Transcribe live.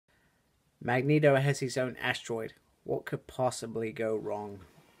Magneto has his own asteroid. What could possibly go wrong?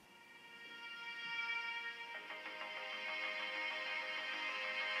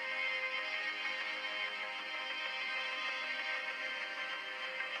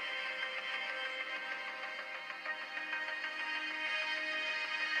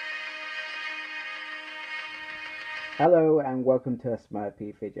 Hello and welcome to a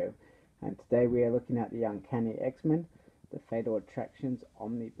Smurfy video, and today we are looking at the Uncanny X-Men, the Fatal Attractions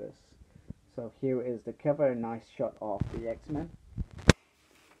Omnibus. So here is the cover, a nice shot of the X-Men.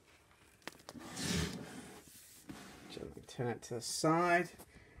 Turn it to the side.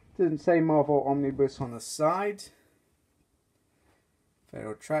 Doesn't say Marvel Omnibus on the side.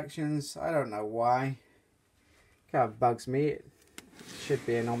 Fatal Attractions, I don't know why. Kind of bugs me. It should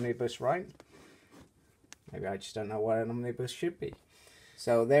be an omnibus, right? Maybe I just don't know what an omnibus should be.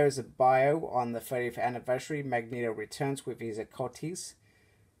 So there is a bio on the 30th anniversary. Magneto returns with his occulties,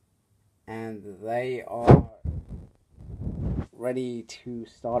 and they are ready to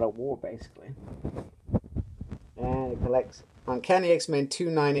start a war, basically. And it collects Uncanny X-Men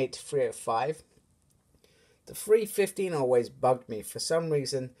 298 to 305. The 315 always bugged me. For some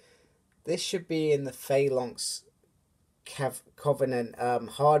reason, this should be in the Phalanx Covenant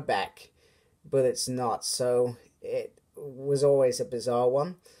hardback, but it's not, so it was always a bizarre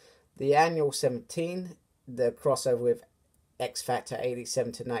one. The annual 17, the crossover with X-Factor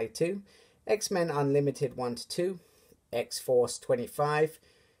 87 to 92, X-Men Unlimited 1 to 2, X-Force 25,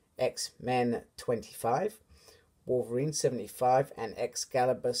 X-Men 25, Wolverine 75, and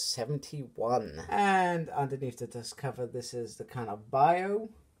Excalibur 71. And underneath the dust cover, this is the kind of bio.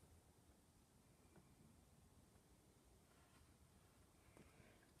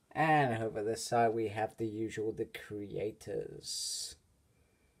 And over this side we have the usual, the creators.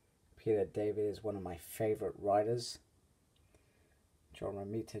 Peter David is one of my favorite writers. John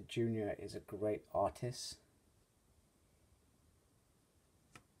Romita Jr. is a great artist.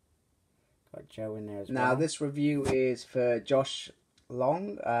 Got Joe in there as well. Now this review is for Josh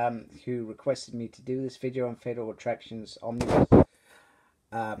Long, who requested me to do this video on Fatal Attractions Omnibus.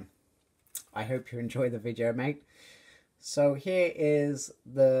 I hope you enjoy the video, mate. So here is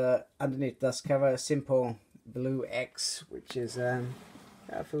the underneath dust cover, a simple blue X, which is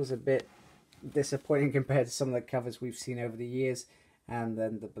feels a bit disappointing compared to some of the covers we've seen over the years, and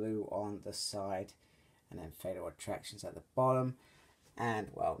then the blue on the side, and then Fatal Attractions at the bottom, and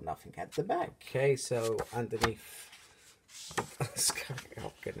well, nothing at the back. Okay, so underneath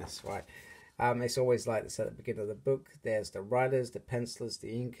oh goodness, right, it's always like this at the beginning of the book. There's the writers, the pencilers,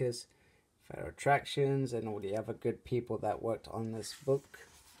 the inkers, Fatal Attractions, and all the other good people that worked on this book.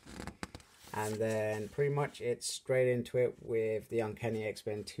 And then pretty much it's straight into it with the Uncanny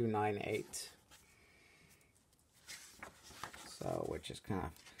X-Men 298. So we're just kind of,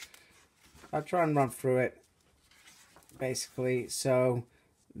 I'll try and run through it basically. So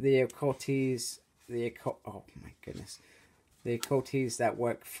the occulties, oh my goodness, the occulties that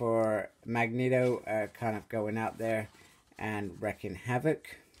work for Magneto are kind of going out there and wrecking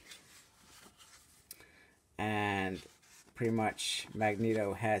havoc. And pretty much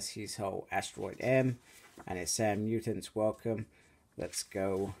Magneto has his whole Asteroid M, and it's saying, mutants welcome, let's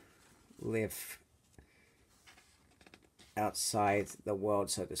go live outside the world,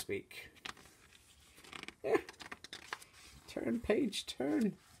 so to speak. Yeah. Turn, page,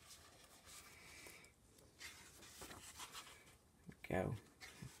 turn. Go.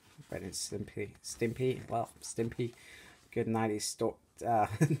 But it's Stimpy, well, Stimpy, good 90s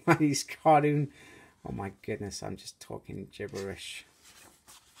 90s cartoon. Oh my goodness, I'm just talking gibberish.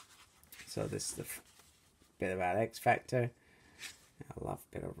 So this is the bit about X Factor. I love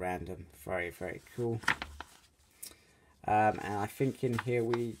a bit of random. Very, very cool. And I think in here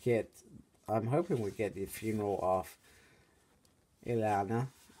we get, I'm hoping we get the funeral of Ilana,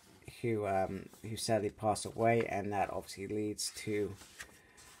 who sadly passed away, and that obviously leads to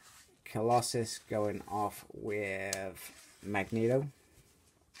Colossus going off with Magneto.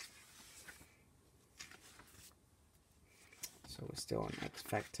 So we're still on X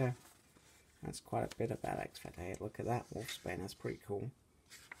Factor. That's quite a bit about X Factor. Hey, look at that Wolfsbane. That's pretty cool.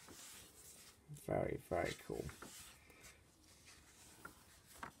 Very, very cool.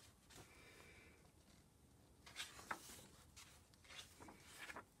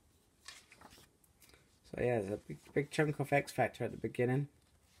 So yeah, there's a big chunk of X Factor at the beginning.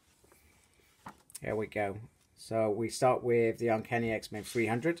 Here we go. So we start with the Uncanny X-Men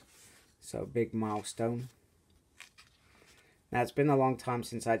 300. So big milestone. Now, it's been a long time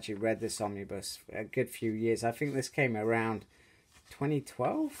since I actually read this omnibus, a good few years. I think this came around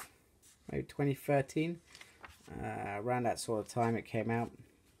 2012, maybe 2013, around that sort of time it came out.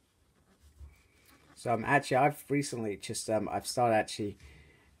 So I've recently just I've started actually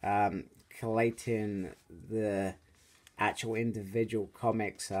collating the actual individual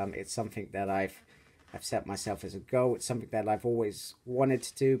comics. It's something that I've set myself as a goal. It's something that I've always wanted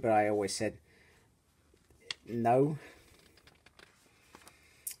to do, but I always said no,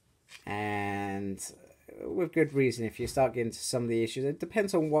 and with good reason. If you start getting to some of the issues, it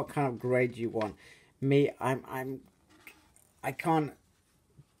depends on what kind of grade you want. Me, I can't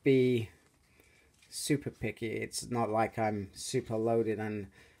be super picky. It's not like I'm super loaded and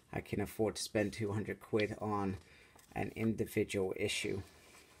I can afford to spend 200 quid on an individual issue,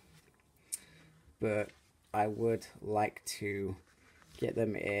 but I would like to get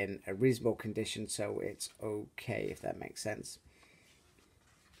them in a reasonable condition so it's okay, if that makes sense.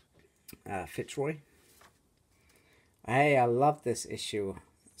 Fitzroy, hey, I love this issue.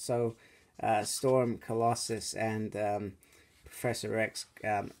 So Storm, Colossus, and Professor X,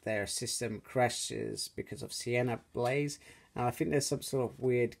 their system crashes because of Sienna Blaze. And I think there's some sort of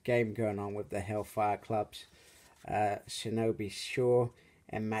weird game going on with the Hellfire Clubs, Shinobi Shaw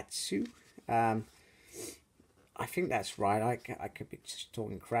and Matsu. I think that's right. I could be just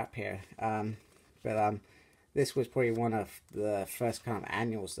talking crap here. But this was probably one of the first kind of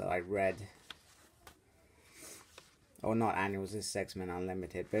annuals that I read. Or not annuals, this is X-Men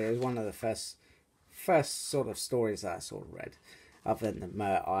Unlimited. But it was one of the first sort of stories that I sort of read, other than the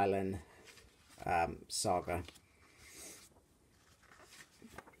Mer Island saga.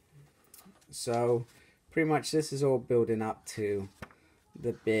 So pretty much this is all building up to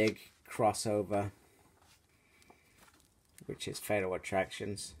the big crossover, which is Fatal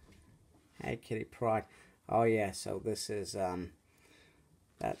Attractions. Hey, Kitty Pryde. Oh yeah, so this is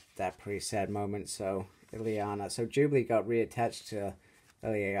that pretty sad moment. So Ileana, so Jubilee got reattached to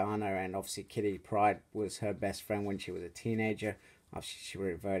Ileana, and obviously Kitty Pryde was her best friend when she was a teenager. Obviously she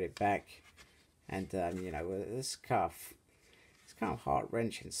reverted back, and you know, it's kind of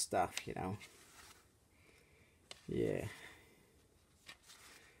heart-wrenching stuff, you know. Yeah.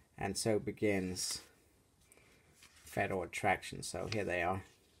 And so begins Fatal Attraction. So here they are.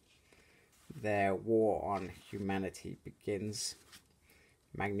 Their war on humanity begins.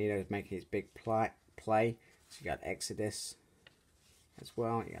 Magneto's making his big play. So you got Exodus as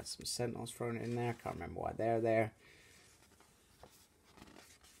well. You got some Sentinels thrown in there. Can't remember why they're there.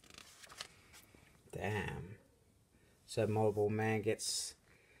 Damn. So Multiple Man gets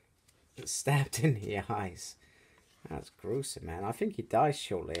stabbed in the eyes. That's gruesome, man. I think he dies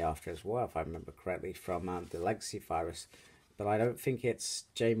shortly after as well, if I remember correctly, from the Legacy Virus. But I don't think it's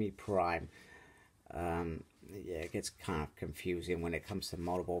Jamie Prime. Yeah, it gets kind of confusing when it comes to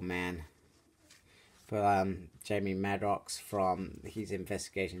Multiple Man. But Jamie Madrox from his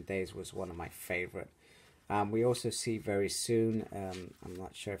Investigation Days was one of my favorite. We also see very soon, I'm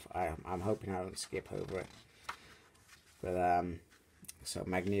not sure if I'm hoping I don't skip over it. But so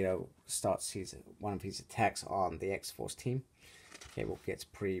Magneto starts one of his attacks on the X-Force team. Cable gets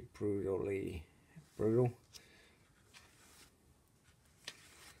pretty brutally brutal.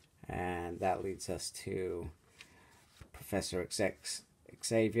 And that leads us to Professor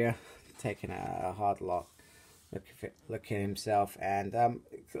Xavier taking a hard look at himself. And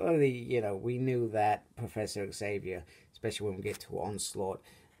clearly, you know, we knew that Professor Xavier, especially when we get to Onslaught,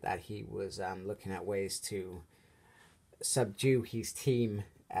 that he was looking at ways to subdue his team,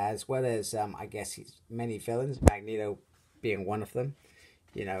 as well as I guess his many villains, Magneto being one of them.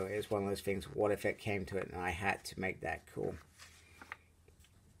 You know, it's one of those things, what if it came to it and I had to make that call?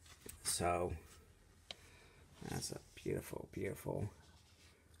 So that's a beautiful, beautiful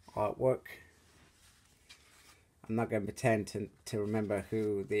artwork. I'm not going to pretend to remember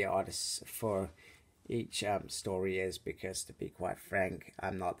who the artists for each story is, because to be quite frank,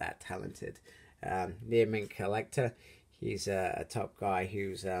 I'm not that talented. Nearman Collector, he's a top guy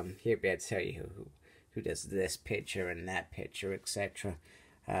who's he'll be able to tell you who does this picture and that picture, etc.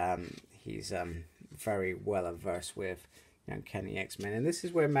 He's very well versed with Uncanny X-Men, and this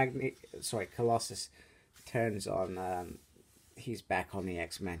is where Colossus turns on. He's back on the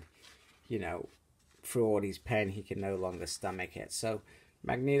X-Men. You know, through all his pain, he can no longer stomach it. So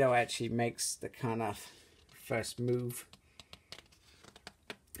Magneto actually makes the kind of first move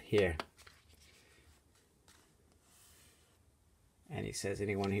here. And he says,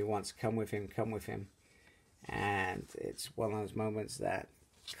 anyone who wants to come with him, come with him. And it's one of those moments that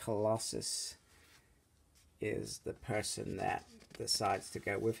Colossus is the person that decides to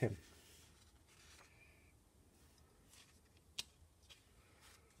go with him.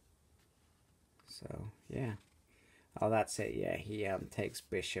 So, yeah. Oh, that's it. Yeah, he takes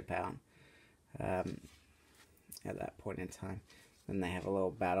Bishop out at that point in time. Then they have a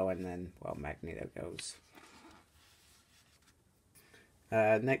little battle, and then, well, Magneto goes.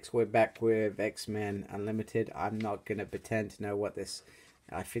 Next, we're back with X-Men Unlimited. I'm not going to pretend to know what this...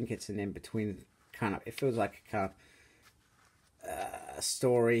 I think it's an in-between kind of... It feels like a kind of a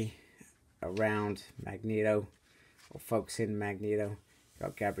story around Magneto, or focusing Magneto.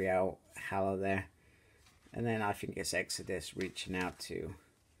 Got Gabrielle Haller there. And then I think it's Exodus reaching out to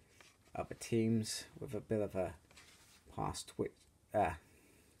other teams with a bit of a past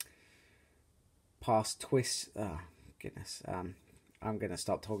twist. Oh, goodness. I'm going to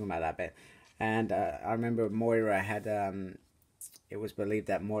stop talking about that bit. And I remember Moira had... it was believed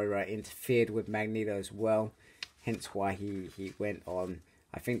that Moira interfered with Magneto as well. Hence why he went on...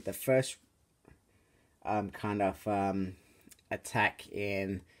 I think the first kind of attack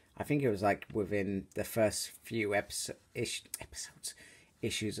in... I think it was like within the first few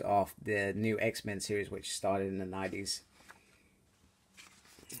issues of the new X-Men series, which started in the 90s.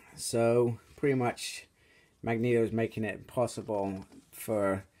 So, pretty much, Magneto's making it impossible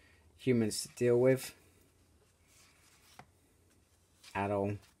for humans to deal with at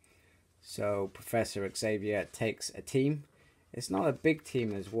all. So, Professor Xavier takes a team. It's not a big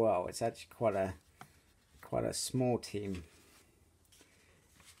team as well. It's actually quite a small team.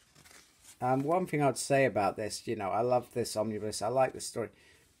 One thing I'd say about this, you know, I love this omnibus. I like the story,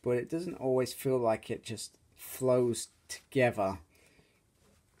 but it doesn't always feel like it just flows together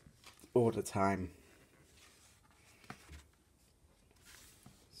all the time.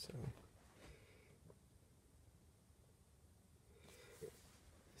 So,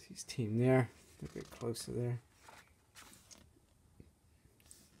 see his team there, a bit closer there,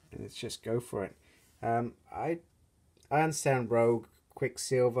 and let's just go for it. I understand Rogue,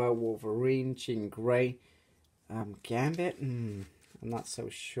 Quicksilver, Wolverine, Jean Grey, Gambit. I'm not so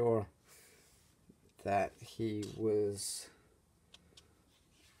sure that he would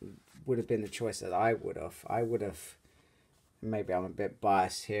have been the choice that I would have. Maybe I'm a bit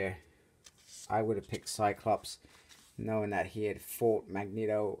biased here. I would have picked Cyclops, knowing that he had fought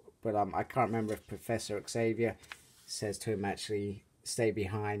Magneto. But I can't remember if Professor Xavier says to him, actually, stay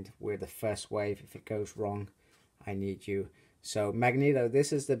behind. We're the first wave. If it goes wrong, I need you. So Magneto,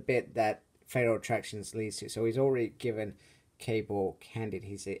 this is the bit that Fatal Attractions leads to. So he's already given Cable candid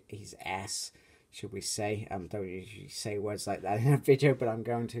his ass, should we say. Don't usually say words like that in a video, but I'm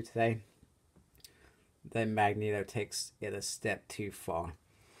going to today. Then Magneto takes it a step too far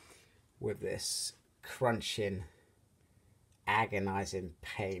with this crunching, agonizing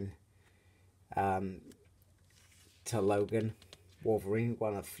pain to Logan. Wolverine,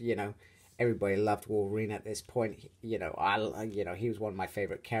 one of, you know, everybody loved Wolverine at this point. You know, he was one of my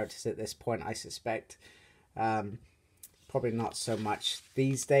favorite characters at this point, I suspect. Probably not so much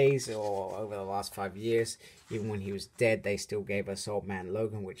these days or over the last 5 years. Even when he was dead, they still gave us Old Man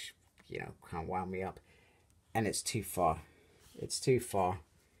Logan, which, you know, kind of wound me up. And it's too far. It's too far.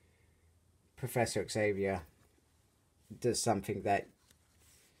 Professor Xavier does something that...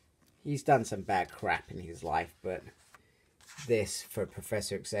 He's done some bad crap in his life, but this, for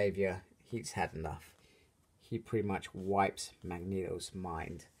Professor Xavier, he's had enough. He pretty much wipes Magneto's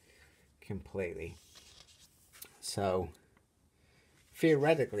mind completely. So,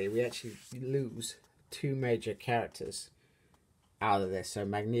 theoretically, we actually lose two major characters out of this. So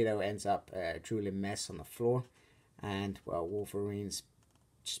Magneto ends up a drooling mess on the floor, and, well, Wolverine's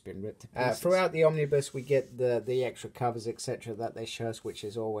just been ripped to pieces. Throughout the omnibus, we get the extra covers, etc., that they show us, which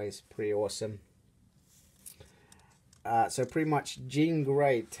is always pretty awesome. So pretty much Jean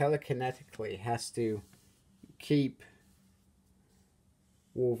Grey telekinetically has to keep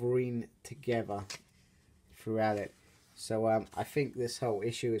Wolverine together throughout it. So I think this whole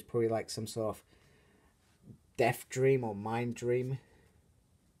issue is probably like some sort of death dream or mind dream,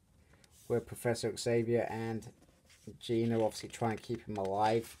 where Professor Xavier and Jean are obviously trying to keep him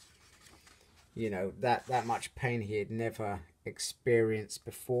alive. You know, that much pain he had never experienced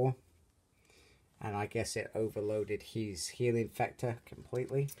before. And I guess it overloaded his healing factor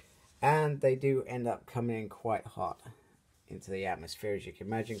completely. And they do end up coming in quite hot into the atmosphere, as you can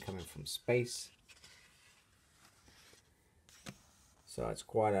imagine, coming from space. So it's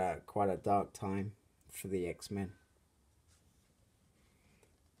quite a dark time for the X-Men.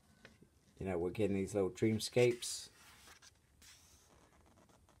 You know, we're getting these little dreamscapes.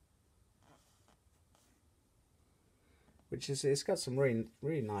 Which is, it's got some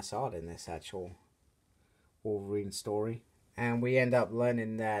really nice art in this actual Wolverine story. And we end up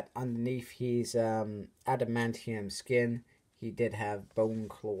learning that underneath his adamantium skin, he did have bone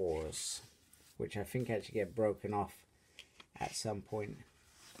claws, which I think actually get broken off at some point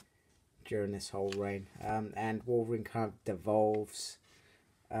during this whole reign. And Wolverine kind of devolves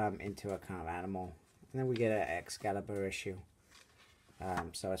into a kind of animal. And then we get an Excalibur issue.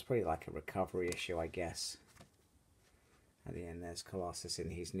 So it's pretty like a recovery issue, I guess. At the end, there's Colossus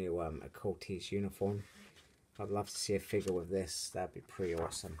in his new occultist uniform. I'd love to see a figure with this. That'd be pretty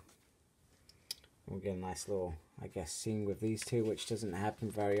awesome. We'll get a nice little, I guess, scene with these two, which doesn't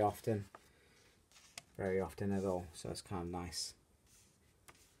happen very often. Very often at all. So it's kind of nice.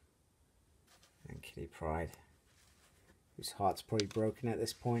 And Kitty Pryde, whose heart's probably broken at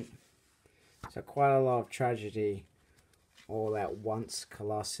this point. So quite a lot of tragedy all at once.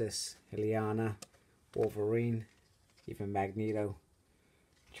 Colossus, Illyana, Wolverine, even Magneto.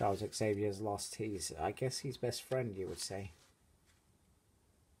 Charles Xavier's lost his, I guess, his best friend, you would say.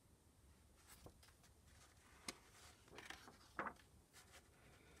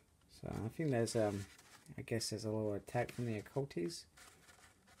 So I think there's I guess there's a little attack from the occulties.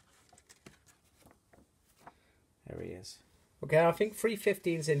 There he is. Okay, I think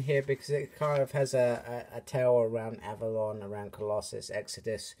 315's in here because it kind of has a tale around Avalon, around Colossus,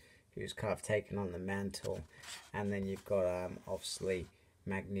 Exodus, who's kind of taken on the mantle. And then you've got, obviously,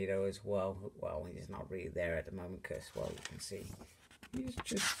 Magneto as well. Well, he's not really there at the moment because, well, you can see he's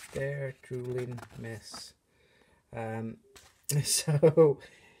just there, drooling mess. So,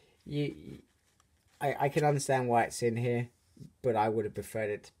 I can understand why it's in here, but I would have preferred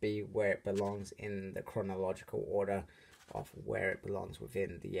it to be where it belongs in the chronological order of where it belongs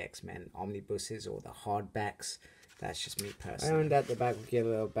within the X-Men omnibuses or the hardbacks. That's just me personally. And at the back we get a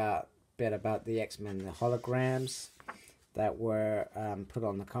little bit about the X-Men, the holograms that were put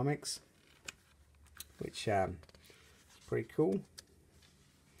on the comics, which is pretty cool.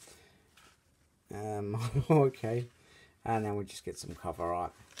 Okay, and then we just get some cover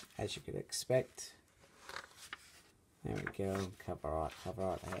art, as you could expect. There we go, cover art.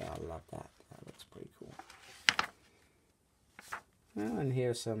 Hey, I love that. That looks pretty cool. Well, and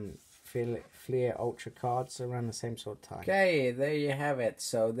here's some Fleer Ultra cards around the same sort of time. Okay, there you have it.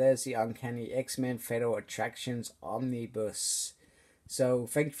 So there's the Uncanny X-Men Fatal Attractions Omnibus. So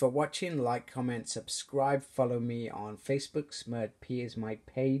thank you for watching. Like, comment, subscribe. Follow me on Facebook. SmurredP is my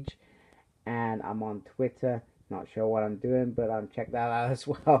page. And I'm on Twitter. Not sure what I'm doing, but check that out as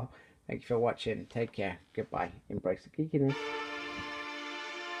well. Thank you for watching. Take care. Goodbye. Embrace the geekiness.